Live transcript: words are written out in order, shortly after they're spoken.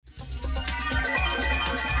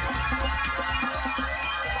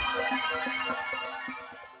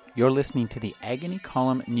You're listening to the Agony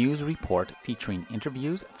Column News Report featuring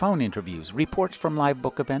interviews, phone interviews, reports from live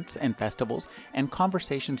book events and festivals, and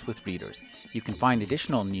conversations with readers. You can find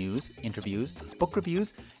additional news, interviews, book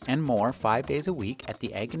reviews, and more 5 days a week at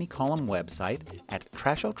the Agony Column website at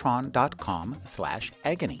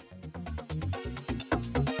trashotron.com/agony.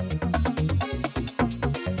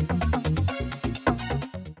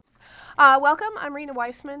 Welcome. I'm Rena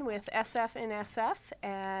Weissman with SF in SF,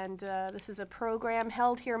 and this is a program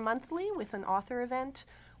held here monthly with an author event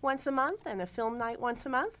once a month and a film night once a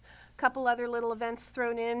month. A couple other little events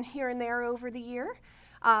thrown in here and there over the year.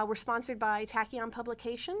 We're sponsored by Tachyon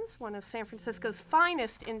Publications, one of San Francisco's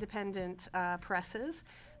finest independent presses.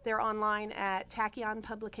 They're online at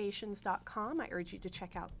tachyonpublications.com. I urge you to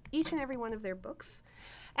check out each and every one of their books.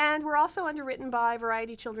 And we're also underwritten by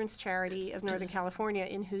Variety Children's Charity of Northern California,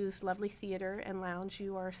 in whose lovely theater and lounge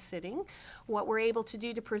you are sitting. What we're able to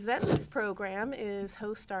do to present this program is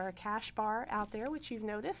host our cash bar out there, which you've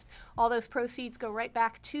noticed. All those proceeds go right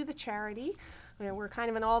back to the charity. We're kind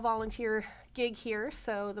of an all-volunteer gig here,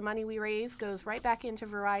 so the money we raise goes right back into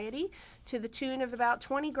Variety to the tune of about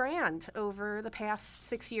 $20,000 over the past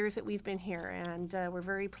 6 years that we've been here, and we're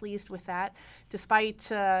very pleased with that.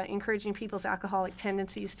 Despite encouraging people's alcoholic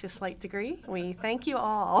tendencies to a slight degree, we thank you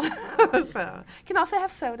all. So, you can also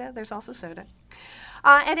have soda. There's also soda.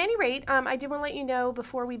 At any rate, I did want to let you know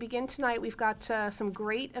before we begin tonight, we've got some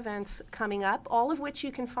great events coming up, all of which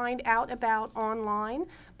you can find out about online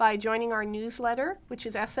by joining our newsletter, which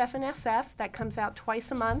is SF and SF. That comes out twice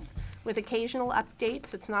a month with occasional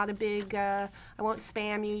updates. It's not a big, I won't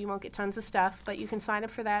spam you, you won't get tons of stuff, but you can sign up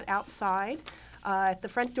for that outside at the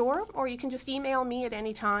front door, or you can just email me at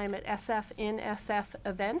any time at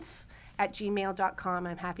sfnsfevents@gmail.com.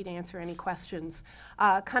 I'm happy to answer any questions.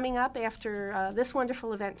 Coming up after this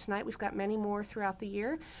wonderful event tonight, we've got many more throughout the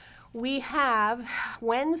year. We have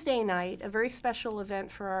Wednesday night a very special event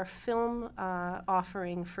for our film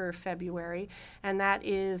offering for February, and that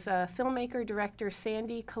is filmmaker director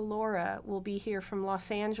Sandy Calora will be here from Los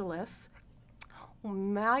Angeles. We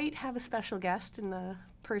might have a special guest in the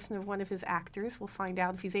person of one of his actors. We'll find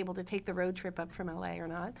out if he's able to take the road trip up from LA or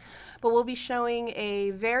not. But we'll be showing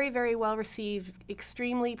a very, very well-received,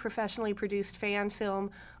 extremely professionally produced fan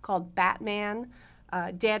film called Batman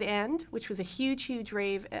Dead End, which was a huge, huge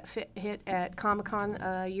rave hit at Comic-Con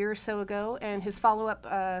a year or so ago, and his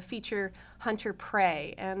follow-up feature, Hunter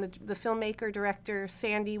Prey. And the filmmaker, director,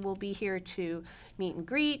 Sandy, will be here to meet and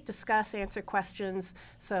greet, discuss, answer questions.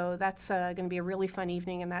 So that's going to be a really fun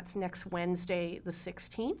evening, and that's next Wednesday, the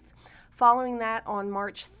 16th. Following that, on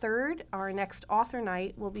March 3rd, our next author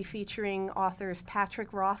night will be featuring authors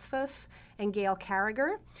Patrick Rothfuss and Gail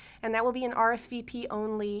Carriger, and that will be an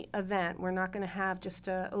RSVP-only event. We're not going to have just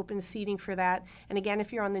open seating for that. And again,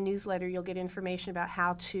 if you're on the newsletter, you'll get information about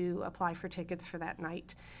how to apply for tickets for that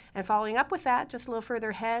night. And following up with that, just a little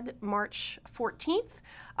further ahead, March 14th,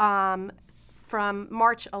 from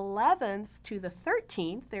March 11th to the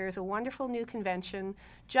 13th, there's a wonderful new convention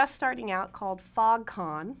just starting out called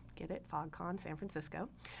FogCon. Get it? FogCon, San Francisco.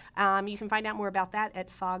 You can find out more about that at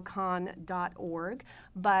fogcon.org.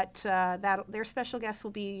 But their special guest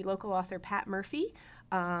will be local author Pat Murphy.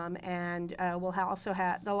 And they'll also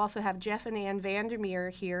have Jeff and Ann Vandermeer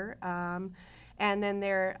here. And then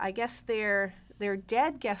their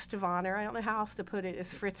dead guest of honor, I don't know how else to put it,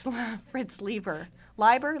 is Fritz Leiber.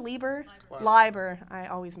 Leiber? I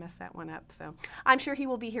always mess that one up. So I'm sure he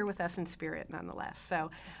will be here with us in spirit nonetheless.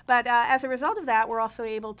 But as a result of that, we're also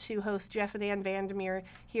able to host Jeff and Ann Vandermeer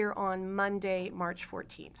here on Monday, March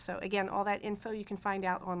 14th. So again, all that info you can find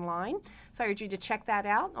out online. So I urge you to check that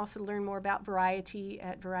out. Also learn more about Variety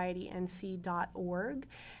at varietync.org.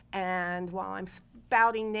 And while I'm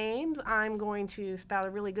spouting names, I'm going to spout a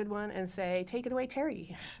really good one and say, take it away,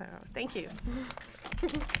 Terry. So thank you.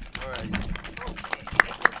 All right.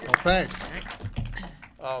 Well, thanks.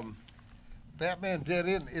 Batman Dead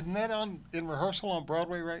End, isn't that in rehearsal on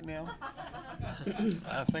Broadway right now?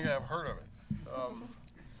 I think I've heard of it.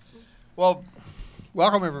 Well,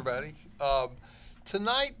 welcome everybody.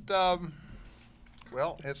 Tonight,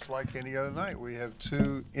 well, it's like any other night. We have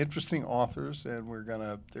two interesting authors, and they're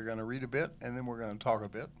gonna read a bit, and then we're gonna talk a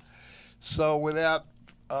bit. So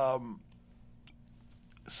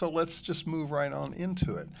so let's just move right on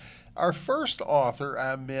into it. Our first author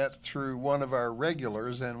I met through one of our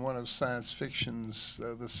regulars and one of science fiction's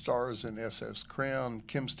the stars in SF's Crown,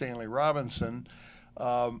 Kim Stanley Robinson,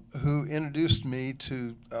 who introduced me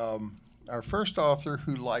to our first author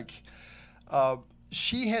who,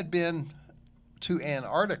 she had been to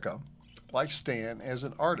Antarctica like Stan, as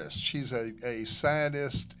an artist. She's a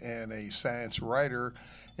scientist and a science writer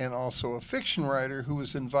and also a fiction writer who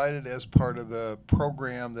was invited as part of the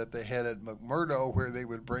program that they had at McMurdo, where they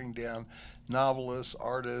would bring down novelists,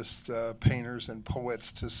 artists, painters, and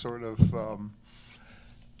poets to sort of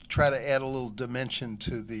try to add a little dimension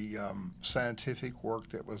to the scientific work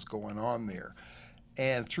that was going on there.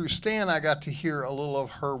 And through Stan, I got to hear a little of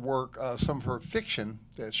her work, some of her fiction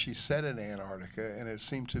that she set in Antarctica, and it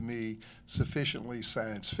seemed to me sufficiently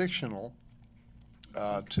science fictional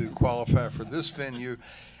to qualify for this venue.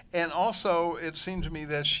 And also, it seemed to me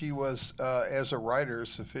that she was, as a writer,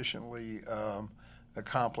 sufficiently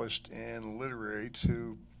accomplished and literary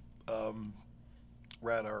to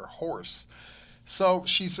ride our horse. So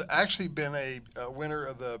she's actually been a winner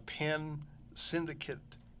of the Penn Syndicate.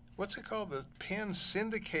 What's it called? The Penn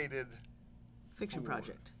Syndicated Fiction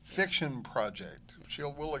Project. Fiction Project.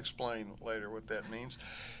 We'll explain later what that means.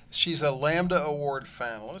 She's a Lambda Award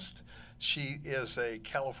finalist. She is a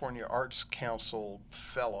California Arts Council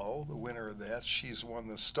Fellow, the winner of that. She's won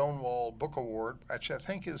the Stonewall Book Award, which I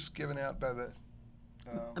think is given out by the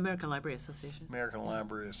American Library Association. American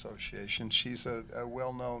Library Association. She's a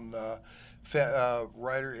well-known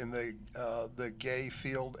writer in the gay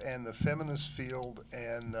field and the feminist field,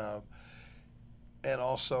 and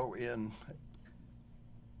also in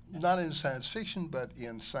not in science fiction, but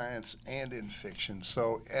in science and in fiction.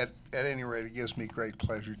 So at any rate, it gives me great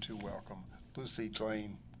pleasure to welcome Lucy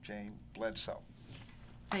Jane Bledsoe.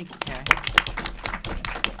 Thank you, Terry.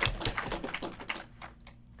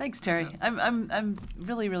 Thanks, Terry. I'm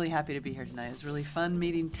really, really happy to be here tonight. It was really fun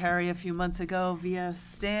meeting Terry a few months ago via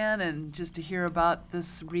Stan, and just to hear about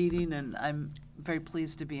this reading, and I'm very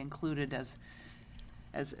pleased to be included. As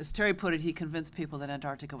Terry put it, he convinced people that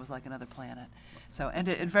Antarctica was like another planet. So, and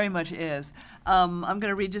it very much is. I'm going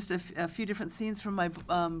to read just a few different scenes from my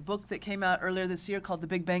book that came out earlier this year called The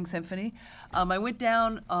Big Bang Symphony. I went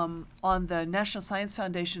down on the National Science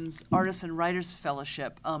Foundation's Artists and Writers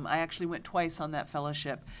Fellowship. I actually went twice on that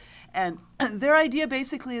fellowship. And their idea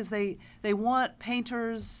basically is they want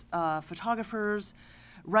painters, photographers,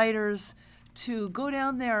 writers to go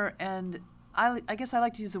down there and I guess I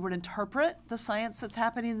like to use the word interpret the science that's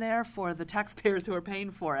happening there for the taxpayers who are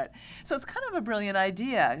paying for it. So it's kind of a brilliant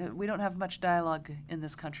idea. We don't have much dialogue in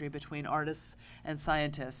this country between artists and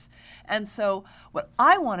scientists. And so what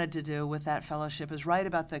I wanted to do with that fellowship is write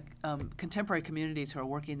about the contemporary communities who are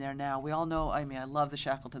working there now. We all know, I love the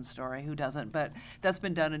Shackleton story, who doesn't? But that's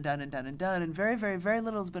been done and done and done and done, and very, very, very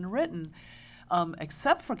little has been written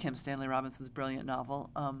except for Kim Stanley Robinson's brilliant novel,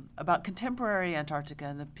 about contemporary Antarctica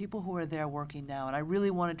and the people who are there working now. And I really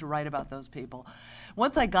wanted to write about those people.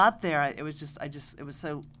 Once I got there, I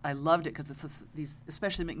loved it because it's these,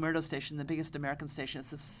 especially McMurdo Station, the biggest American station.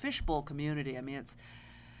 It's this fishbowl community.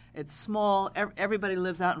 It's small. Everybody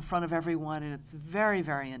lives out in front of everyone, and it's very,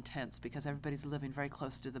 very intense because everybody's living very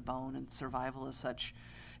close to the bone, and survival is such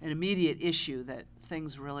an immediate issue that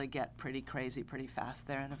things really get pretty crazy pretty fast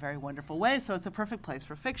there in a very wonderful way. So it's a perfect place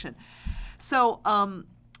for fiction. So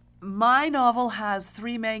my novel has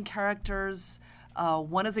three main characters.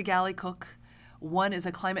 One is a galley cook, one is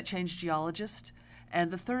a climate change geologist, and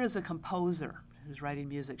the third is a composer who's writing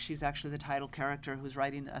music. She's actually the title character who's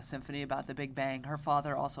writing a symphony about the Big Bang. Her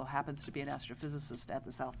father also happens to be an astrophysicist at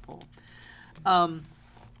the South Pole.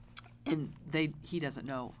 And he doesn't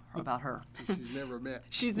know about her. She's never met.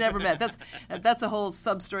 She's never met. That's a whole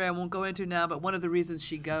sub-story I won't go into now, but one of the reasons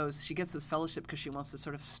she gets this fellowship because she wants to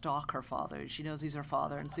sort of stalk her father. She knows he's her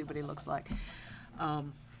father and see what he looks like.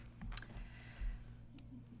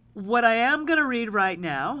 What I am going to read right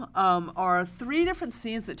now are three different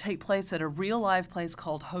scenes that take place at a real live place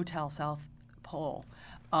called Hotel South Pole.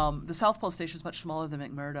 The South Pole station is much smaller than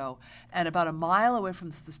McMurdo, and about a mile away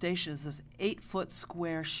from the station is this 8-foot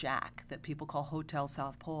square shack that people call Hotel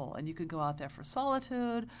South Pole. And you could go out there for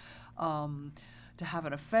solitude, to have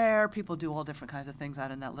an affair. People do all different kinds of things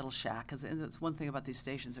out in that little shack. And it's one thing about these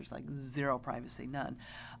stations, there's like zero privacy, none.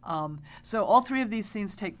 So all three of these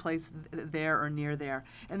scenes take place there or near there.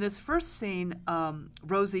 In this first scene,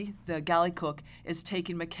 Rosie, the galley cook, is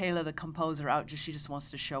taking Michaela, the composer, out. She just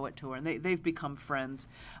wants to show it to her. And they've become friends.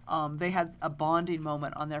 They had a bonding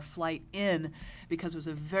moment on their flight in because it was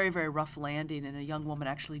a very, very rough landing, and a young woman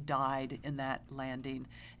actually died in that landing.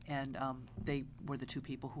 And they were the two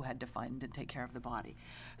people who had to find and take care of the body.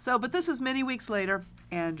 But this is many weeks later,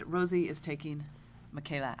 and Rosie is taking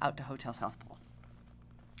Michaela out to Hotel South Pole.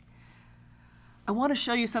 I want to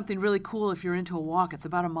show you something really cool if you're into a walk. It's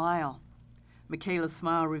about a mile. Michaela's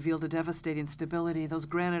smile revealed a devastating stability. Those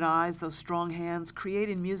granite eyes, those strong hands,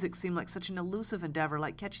 creating music seemed like such an elusive endeavor,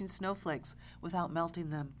 like catching snowflakes without melting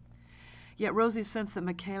them. Yet Rosie sensed that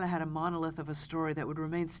Michaela had a monolith of a story that would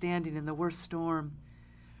remain standing in the worst storm.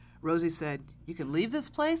 Rosie said, "You can leave this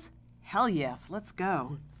place? Hell yes, let's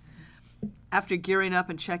go." After gearing up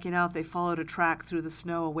and checking out, they followed a track through the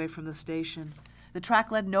snow away from the station. The track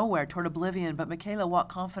led nowhere toward oblivion, but Michaela walked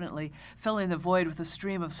confidently, filling the void with a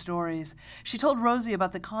stream of stories. She told Rosie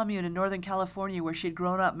about the commune in Northern California where she had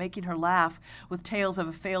grown up, making her laugh with tales of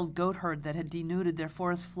a failed goat herd that had denuded their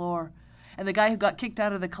forest floor, and the guy who got kicked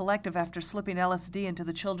out of the collective after slipping LSD into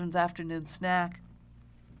the children's afternoon snack.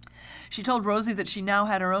 She told Rosie that she now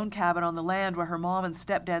had her own cabin on the land where her mom and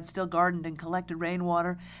stepdad still gardened and collected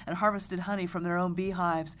rainwater and harvested honey from their own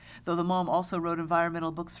beehives, though the mom also wrote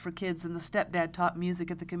environmental books for kids and the stepdad taught music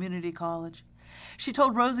at the community college. She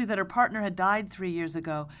told Rosie that her partner had died 3 years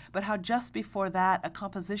ago, but how just before that a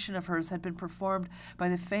composition of hers had been performed by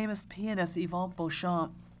the famous pianist Yvonne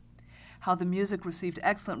Beauchamp. How the music received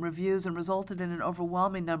excellent reviews and resulted in an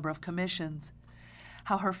overwhelming number of commissions.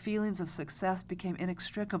 How her feelings of success became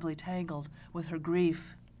inextricably tangled with her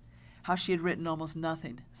grief. How she had written almost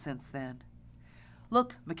nothing since then.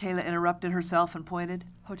 "Look," Michaela interrupted herself and pointed,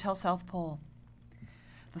 "Hotel South Pole."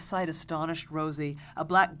 The sight astonished Rosie, a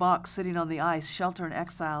black box sitting on the ice, shelter in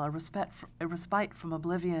exile, a respite from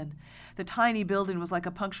oblivion. The tiny building was like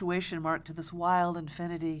a punctuation mark to this wild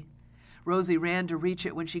infinity. Rosie ran to reach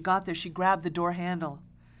it. When she got there, she grabbed the door handle.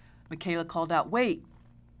 Michaela called out, "Wait!"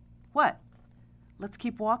 "What?" "Let's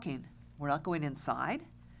keep walking." "We're not going inside?"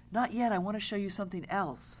 "Not yet. I want to show you something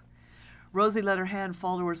else." Rosie let her hand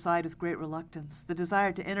fall to her side with great reluctance. The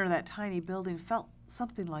desire to enter that tiny building felt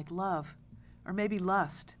something like love, or maybe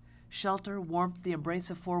lust, shelter, warmth, the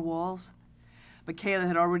embrace of four walls. Michaela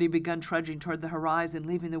had already begun trudging toward the horizon,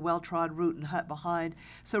 leaving the well-trod route and hut behind,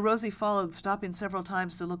 so Rosie followed, stopping several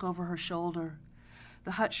times to look over her shoulder.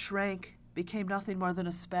 The hut shrank, became nothing more than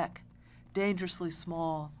a speck, dangerously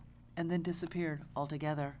small, and then disappeared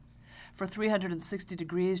altogether. For 360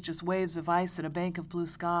 degrees, just waves of ice and a bank of blue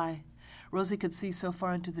sky. Rosie could see so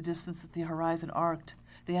far into the distance that the horizon arced,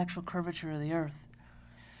 the actual curvature of the earth.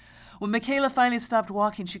 When Michaela finally stopped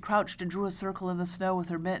walking, she crouched and drew a circle in the snow with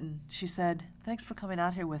her mitten. She said, "Thanks for coming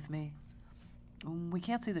out here with me." "We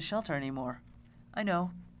can't see the shelter anymore." "I know."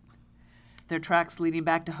 Their tracks leading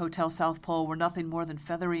back to Hotel South Pole were nothing more than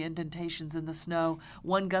feathery indentations in the snow.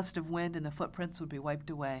 One gust of wind and the footprints would be wiped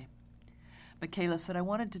away. Michaela said, "I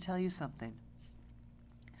wanted to tell you something."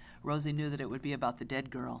 Rosie knew that it would be about the dead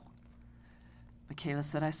girl. Michaela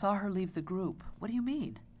said, "I saw her leave the group." "What do you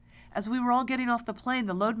mean?" "As we were all getting off the plane,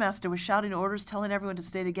 the loadmaster was shouting orders, telling everyone to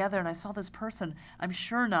stay together, and I saw this person, I'm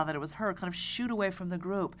sure now that it was her, kind of shoot away from the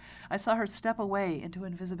group. I saw her step away into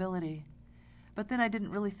invisibility. But then I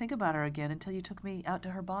didn't really think about her again until you took me out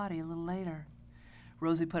to her body a little later."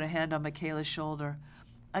 Rosie put a hand on Michaela's shoulder.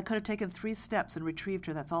 "I could have taken 3 steps and retrieved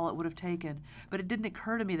her, that's all it would have taken. But it didn't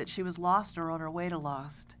occur to me that she was lost or on her way to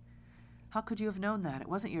lost." "How could you have known that? It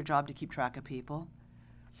wasn't your job to keep track of people."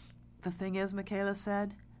 "The thing is," Michaela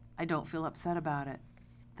said, "I don't feel upset about it.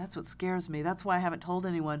 That's what scares me. That's why I haven't told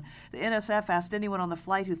anyone. The NSF asked anyone on the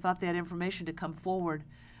flight who thought they had information to come forward.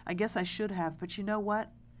 I guess I should have, but you know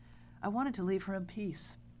what? I wanted to leave her in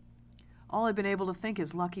peace. All I've been able to think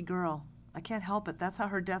is lucky girl. I can't help it. That's how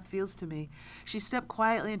her death feels to me. She stepped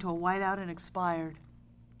quietly into a whiteout and expired.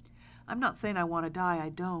 I'm not saying I want to die, I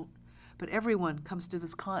don't. But everyone comes to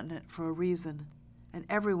this continent for a reason, and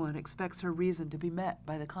everyone expects her reason to be met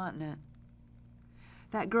by the continent.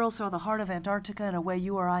 That girl saw the heart of Antarctica in a way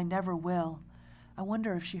you or I never will. I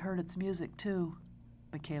wonder if she heard its music, too."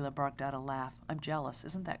 Michaela barked out a laugh. "I'm jealous.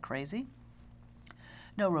 Isn't that crazy?"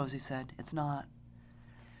 "No," Rosie said. "It's not."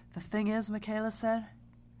 "The thing is," Michaela said,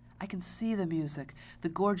 "I can see the music, the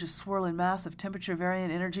gorgeous swirling mass of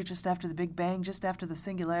temperature-variant energy just after the Big Bang, just after the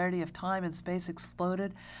singularity of time and space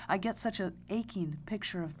exploded. I get such an aching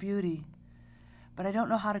picture of beauty. But I don't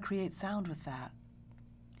know how to create sound with that."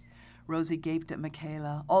 Rosie gaped at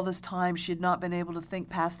Michaela. All this time she had not been able to think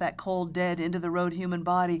past that cold, dead, into-the-road human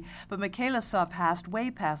body, but Michaela saw past,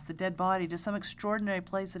 way past the dead body to some extraordinary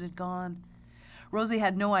place it had gone. Rosie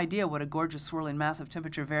had no idea what a gorgeous swirling mass of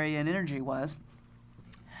temperature-variant energy was,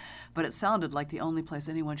 but it sounded like the only place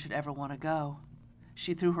anyone should ever want to go.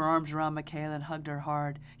 She threw her arms around Michaela and hugged her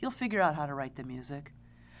hard. "You'll figure out how to write the music."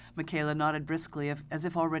 Michaela nodded briskly, as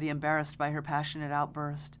if already embarrassed by her passionate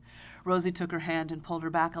outburst. Rosie took her hand and pulled her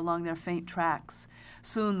back along their faint tracks.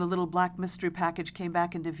 Soon the little black mystery package came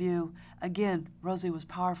back into view. Again, Rosie was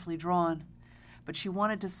powerfully drawn. But she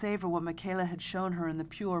wanted to savor what Michaela had shown her in the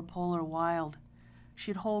pure polar wild.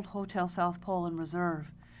 She'd hold Hotel South Pole in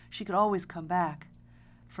reserve. She could always come back.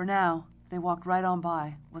 For now, they walked right on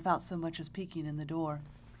by, without so much as peeking in the door.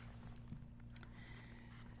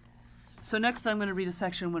 So next I'm going to read a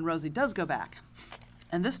section when Rosie does go back.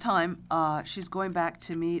 And this time, she's going back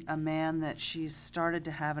to meet a man that she's started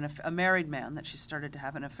to have a married man that she started to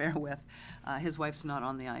have an affair with. His wife's not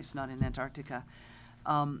on the ice, not in Antarctica.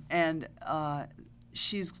 They've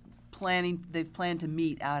planned to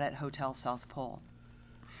meet out at Hotel South Pole.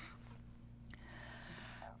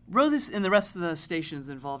 Rosie and the rest of the station is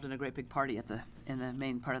involved in a great big party in the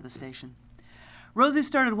main part of the station. Rosie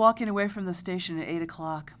started walking away from the station at 8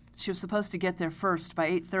 o'clock. She was supposed to get there first by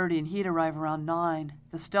 8:30, and he'd arrive around 9.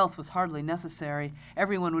 The stealth was hardly necessary.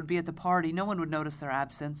 Everyone would be at the party. No one would notice their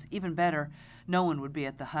absence. Even better, no one would be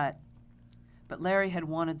at the hut. But Larry had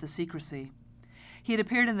wanted the secrecy. He had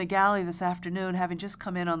appeared in the galley this afternoon, having just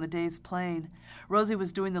come in on the day's plane. Rosie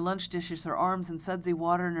was doing the lunch dishes, her arms in sudsy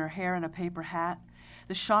water and her hair in a paper hat.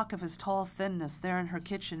 The shock of his tall thinness there in her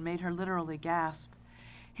kitchen made her literally gasp.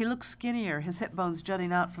 He looked skinnier, his hip bones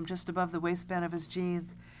jutting out from just above the waistband of his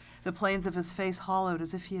jeans, the planes of his face hollowed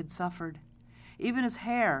as if he had suffered. Even his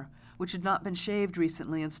hair, which had not been shaved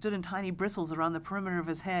recently and stood in tiny bristles around the perimeter of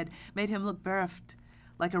his head, made him look bereft,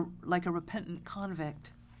 like a repentant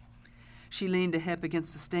convict. She leaned a hip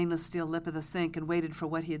against the stainless steel lip of the sink and waited for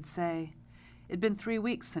what he'd say. It'd been 3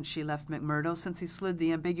 weeks since she left McMurdo, since he slid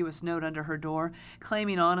the ambiguous note under her door,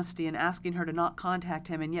 claiming honesty and asking her to not contact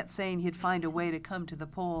him, and yet saying he'd find a way to come to the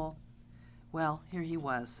pole. Well, here he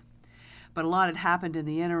was. But a lot had happened in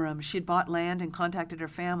the interim. She'd bought land and contacted her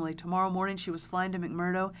family. Tomorrow morning she was flying to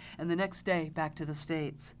McMurdo, and the next day back to the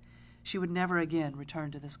States. She would never again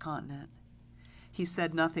return to this continent. He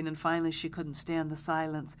said nothing, and finally she couldn't stand the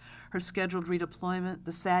silence. Her scheduled redeployment,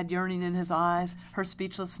 the sad yearning in his eyes, her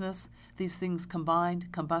speechlessness, these things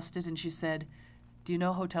combined, combusted, and she said, "Do you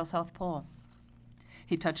know Hotel South Pole?"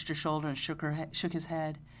 He touched her shoulder and shook his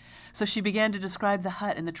head. So she began to describe the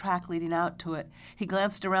hut and the track leading out to it. He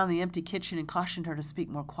glanced around the empty kitchen and cautioned her to speak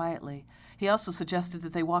more quietly. He also suggested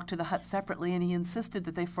that they walk to the hut separately, and he insisted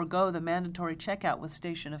that they forego the mandatory checkout with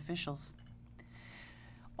station officials.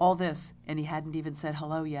 All this, and he hadn't even said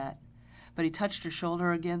hello yet. But he touched her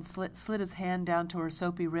shoulder again, slid his hand down to her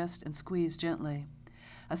soapy wrist, and squeezed gently.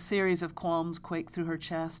 A series of qualms quaked through her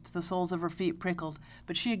chest. The soles of her feet prickled,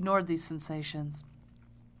 but she ignored these sensations.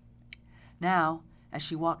 Now, as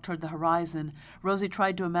she walked toward the horizon, Rosie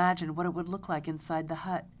tried to imagine what it would look like inside the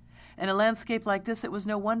hut. In a landscape like this, it was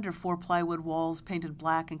no wonder 4 plywood walls, painted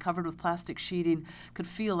black and covered with plastic sheeting, could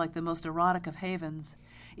feel like the most erotic of havens.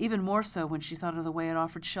 Even more so when she thought of the way it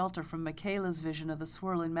offered shelter from Michaela's vision of the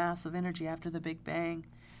swirling mass of energy after the Big Bang,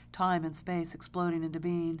 time and space exploding into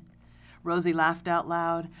being. Rosie laughed out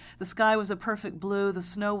loud. The sky was a perfect blue, the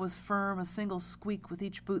snow was firm, a single squeak with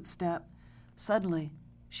each boot step. Suddenly,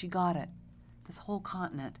 she got it. This whole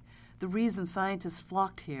continent, the reason scientists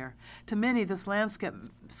flocked here. To many, this landscape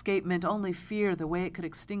meant only fear, the way it could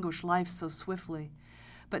extinguish life so swiftly.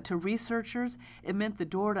 But to researchers, it meant the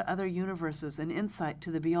door to other universes and insight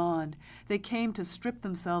to the beyond. They came to strip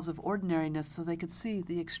themselves of ordinariness so they could see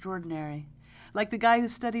the extraordinary. Like the guy who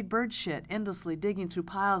studied bird shit, endlessly digging through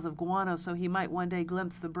piles of guano so he might one day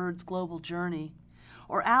glimpse the bird's global journey.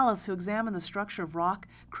 Or Alice, who examined the structure of rock,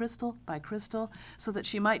 crystal by crystal, so that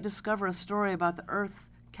she might discover a story about the Earth's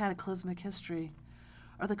cataclysmic history.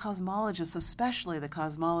 Or the cosmologists, especially the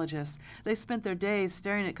cosmologists. They spent their days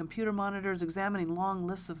staring at computer monitors, examining long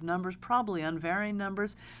lists of numbers, probably unvarying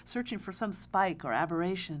numbers, searching for some spike or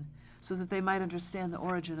aberration, so that they might understand the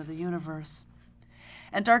origin of the universe.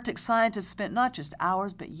 Antarctic scientists spent not just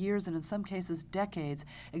hours, but years, and in some cases decades,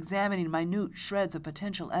 examining minute shreds of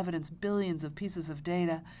potential evidence, billions of pieces of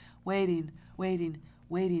data, waiting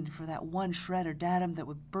for that one shred or datum that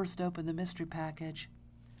would burst open the mystery package.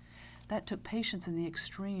 That took patience in the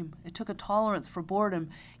extreme. It took a tolerance for boredom.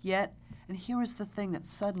 Yet, and here was the thing that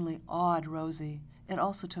suddenly awed Rosie, it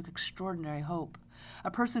also took extraordinary hope.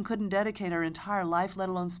 A person couldn't dedicate her entire life, let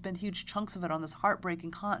alone spend huge chunks of it on this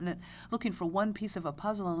heartbreaking continent, looking for one piece of a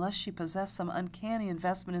puzzle, unless she possessed some uncanny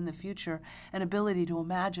investment in the future, an ability to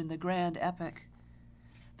imagine the grand epic.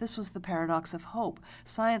 This was the paradox of hope.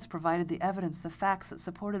 Science provided the evidence, the facts that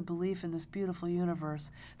supported belief in this beautiful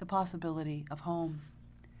universe, the possibility of home.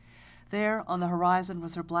 There, on the horizon,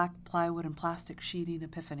 was her black plywood and plastic sheeting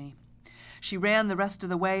epiphany. She ran the rest of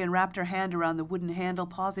the way and wrapped her hand around the wooden handle,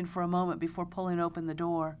 pausing for a moment before pulling open the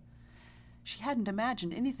door. She hadn't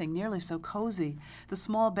imagined anything nearly so cozy. The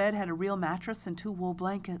small bed had a real mattress and 2 wool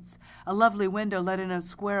blankets. A lovely window let in a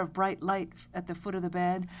square of bright light at the foot of the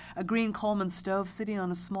bed. A green Coleman stove sitting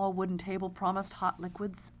on a small wooden table promised hot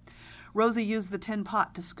liquids. Rosie used the tin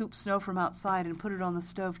pot to scoop snow from outside and put it on the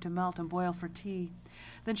stove to melt and boil for tea.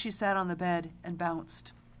 Then she sat on the bed and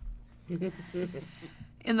bounced.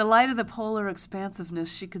 In the light of the polar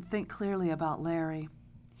expansiveness, she could think clearly about Larry.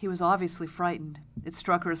 He was obviously frightened. It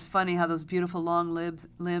struck her as funny how those beautiful long limbs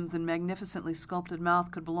and magnificently sculpted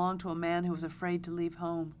mouth could belong to a man who was afraid to leave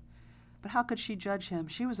home. But how could she judge him?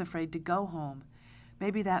 She was afraid to go home.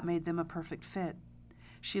 Maybe that made them a perfect fit.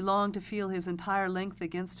 She longed to feel his entire length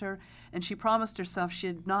against her, and she promised herself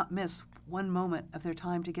she'd not miss one moment of their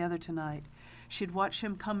time together tonight. She'd watch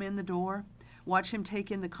him come in the door, watch him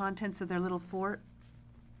take in the contents of their little fort,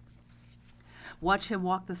 watch him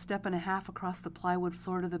walk the step and a half across the plywood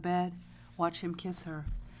floor to the bed, watch him kiss her.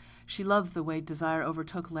 She loved the way desire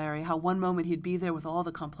overtook Larry, how one moment he'd be there with all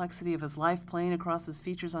the complexity of his life playing across his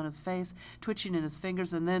features on his face, twitching in his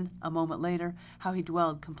fingers, and then, a moment later, how he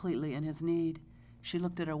dwelled completely in his need. She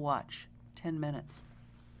looked at her watch. 10 minutes.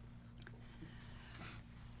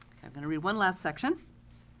 Okay, I'm going to read one last section.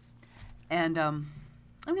 And I'm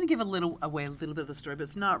going to give a little bit of the story, but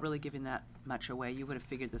it's not really giving that much away. You would have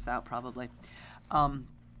figured this out probably.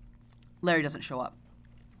 Larry doesn't show up.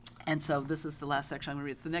 And so this is the last section I'm going to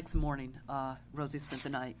read. It's the next morning. Rosie spent the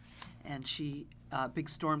night, and big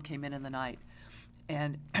storm came in the night.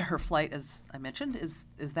 And her flight, as I mentioned, is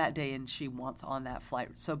that day, and she wants on that flight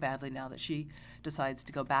so badly now that she decides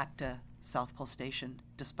to go back to South Pole Station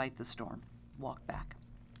despite the storm, walk back.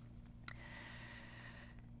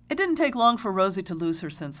 It didn't take long for Rosie to lose her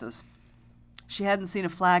senses. She hadn't seen a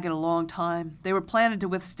flag in a long time. They were planted to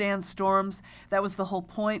withstand storms. That was the whole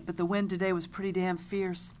point, but the wind today was pretty damn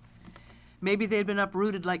fierce. Maybe they'd been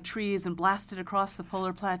uprooted like trees and blasted across the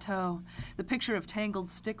polar plateau. The picture of tangled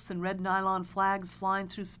sticks and red nylon flags flying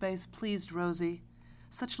through space pleased Rosie.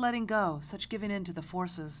 Such letting go, such giving in to the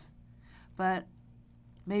forces. But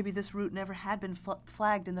maybe this route never had been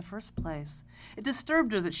flagged in the first place. It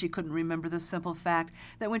disturbed her that she couldn't remember this simple fact,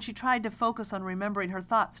 that when she tried to focus on remembering, her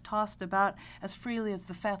thoughts tossed about as freely as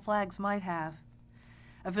the flags might have.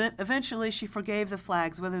 Eventually, she forgave the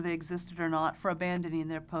flags, whether they existed or not, for abandoning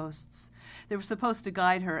their posts. They were supposed to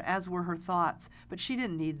guide her, as were her thoughts, but she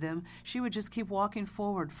didn't need them. She would just keep walking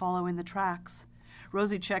forward, following the tracks.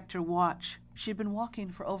 Rosie checked her watch. She'd been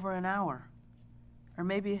walking for over an hour. Or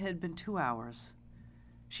maybe it had been 2 hours.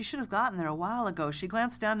 She should have gotten there a while ago. She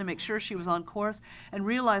glanced down to make sure she was on course and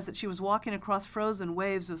realized that she was walking across frozen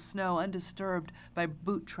waves of snow undisturbed by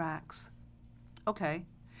boot tracks. Okay,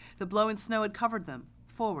 the blowing snow had covered them.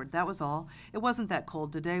 Forward, that was all. It wasn't that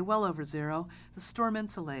cold today, well over zero. The storm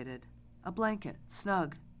insulated. A blanket,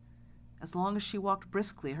 snug. As long as she walked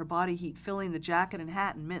briskly, her body heat filling the jacket and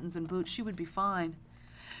hat and mittens and boots, she would be fine.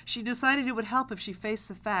 She decided it would help if she faced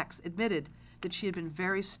the facts, admitted that she had been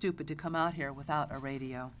very stupid to come out here without a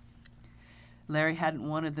radio. Larry hadn't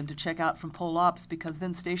wanted them to check out from Pole Ops because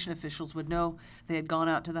then station officials would know they had gone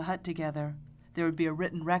out to the hut together. There would be a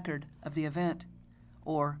written record of the event,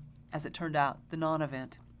 or, as it turned out, the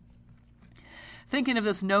non-event. Thinking of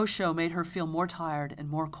this no-show made her feel more tired and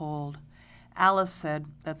more cold. Alice said,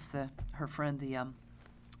 that's her friend, the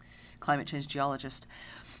climate change geologist.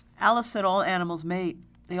 Alice said all animals mate.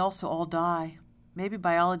 They also all die. Maybe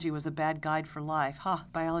biology was a bad guide for life.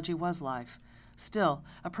 Biology was life. Still,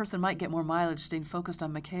 a person might get more mileage staying focused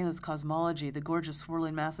on Michaela's cosmology, the gorgeous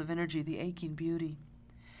swirling mass of energy, the aching beauty.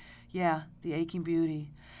 Yeah, the aching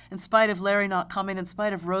beauty. In spite of Larry not coming, in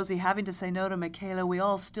spite of Rosie having to say no to Michaela, we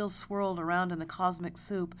all still swirled around in the cosmic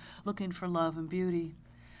soup, looking for love and beauty.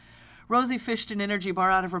 Rosie fished an energy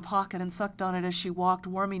bar out of her pocket and sucked on it as she walked,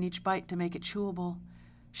 warming each bite to make it chewable.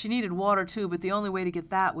 She needed water, too, but the only way to get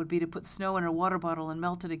that would be to put snow in her water bottle and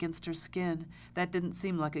melt it against her skin. That didn't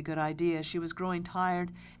seem like a good idea. She was growing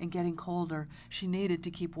tired and getting colder. She needed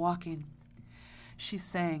to keep walking. She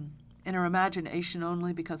sang. In her imagination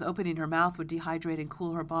only, because opening her mouth would dehydrate and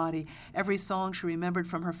cool her body. Every song she remembered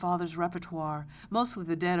from her father's repertoire. Mostly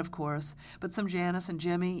the Dead, of course, but some Janis and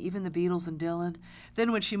Jimmy, even the Beatles and Dylan.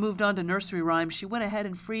 Then when she moved on to nursery rhymes, she went ahead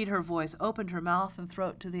and freed her voice, opened her mouth and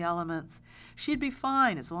throat to the elements. She'd be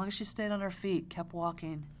fine as long as she stayed on her feet, kept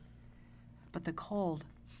walking. But the cold.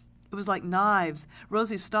 It was like knives.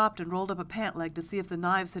 Rosie stopped and rolled up a pant leg to see if the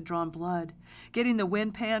knives had drawn blood. Getting the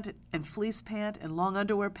wind pant and fleece pant and long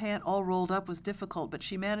underwear pant all rolled up was difficult, but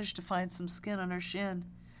she managed to find some skin on her shin.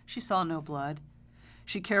 She saw no blood.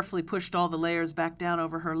 She carefully pushed all the layers back down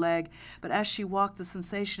over her leg, but as she walked, the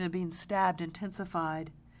sensation of being stabbed intensified.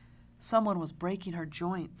 Someone was breaking her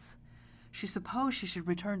joints. She supposed she should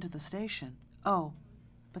return to the station. Oh,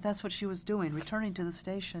 but that's what she was doing, returning to the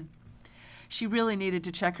station. She really needed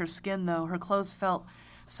to check her skin, though. Her clothes felt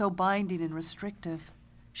so binding and restrictive.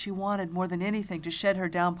 She wanted, more than anything, to shed her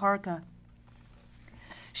down parka.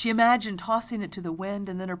 She imagined tossing it to the wind,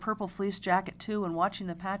 and then her purple fleece jacket too, and watching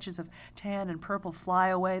the patches of tan and purple fly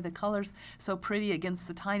away, the colors so pretty against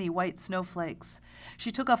the tiny white snowflakes. She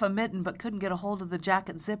took off a mitten but couldn't get a hold of the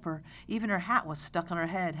jacket zipper. Even her hat was stuck on her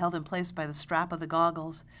head, held in place by the strap of the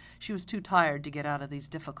goggles. She was too tired to get out of these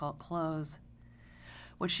difficult clothes.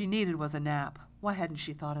 What she needed was a nap. Why hadn't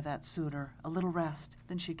she thought of that sooner? A little rest,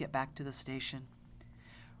 then she'd get back to the station.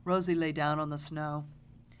 Rosie lay down on the snow.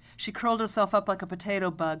 She curled herself up like a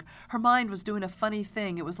potato bug. Her mind was doing a funny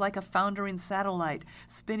thing. It was like a foundering satellite,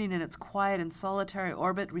 spinning in its quiet and solitary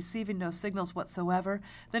orbit, receiving no signals whatsoever.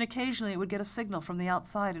 Then occasionally it would get a signal from the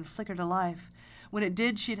outside and flicker to life. When it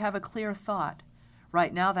did, she'd have a clear thought.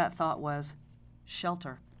 Right now that thought was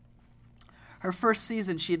shelter. Her first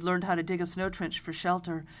season, she had learned how to dig a snow trench for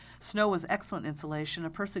shelter. Snow was excellent insulation.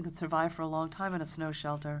 A person could survive for a long time in a snow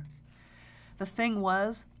shelter. The thing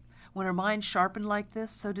was, when her mind sharpened like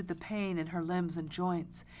this, so did the pain in her limbs and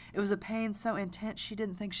joints. It was a pain so intense she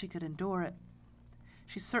didn't think she could endure it.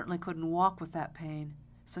 She certainly couldn't walk with that pain,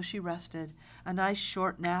 so she rested. A nice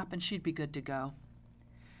short nap, and she'd be good to go.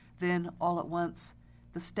 Then, all at once,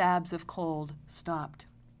 the stabs of cold stopped.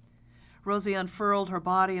 Rosie unfurled her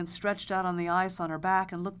body and stretched out on the ice on her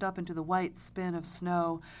back and looked up into the white spin of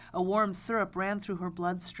snow. A warm syrup ran through her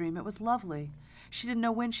bloodstream. It was lovely. She didn't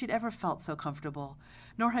know when she'd ever felt so comfortable,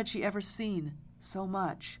 nor had she ever seen so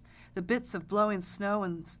much. The bits of blowing snow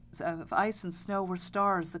and of ice and snow were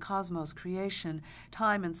stars, the cosmos, creation.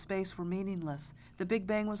 Time and space were meaningless. The Big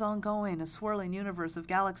Bang was ongoing, a swirling universe of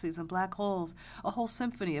galaxies and black holes, a whole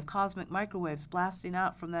symphony of cosmic microwaves blasting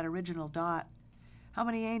out from that original dot. How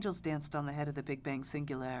many angels danced on the head of the Big Bang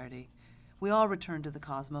singularity? We all returned to the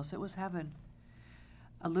cosmos. It was heaven.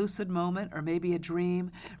 A lucid moment, or maybe a dream,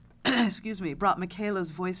 brought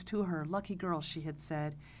Michaela's voice to her. Lucky girl, she had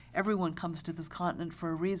said. Everyone comes to this continent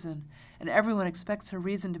for a reason, and everyone expects her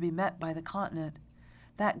reason to be met by the continent.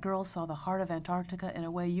 That girl saw the heart of Antarctica in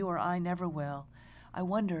a way you or I never will. I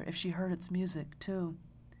wonder if she heard its music, too.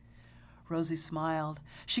 Rosie smiled.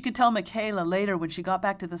 She could tell Michaela later when she got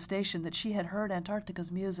back to the station that she had heard Antarctica's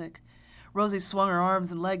music. Rosie swung her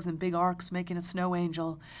arms and legs in big arcs, making a snow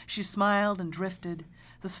angel. She smiled and drifted.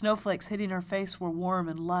 The snowflakes hitting her face were warm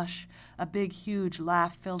and lush. A big, huge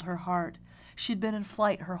laugh filled her heart. She'd been in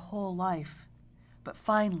flight her whole life. But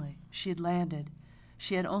finally, she had landed.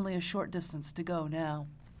 She had only a short distance to go now.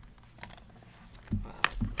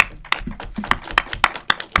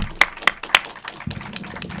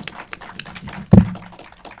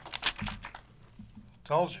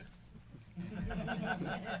 Told you.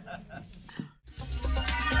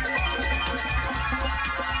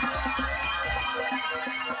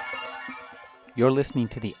 You're listening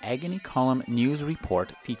to the Agony Column News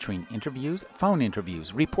Report featuring interviews, phone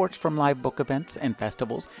interviews, reports from live book events and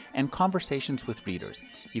festivals, and conversations with readers.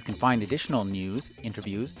 You can find additional news,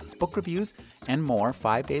 interviews, book reviews, and more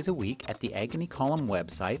 5 days a week at the Agony Column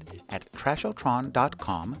website at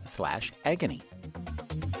trashotron.com/agony.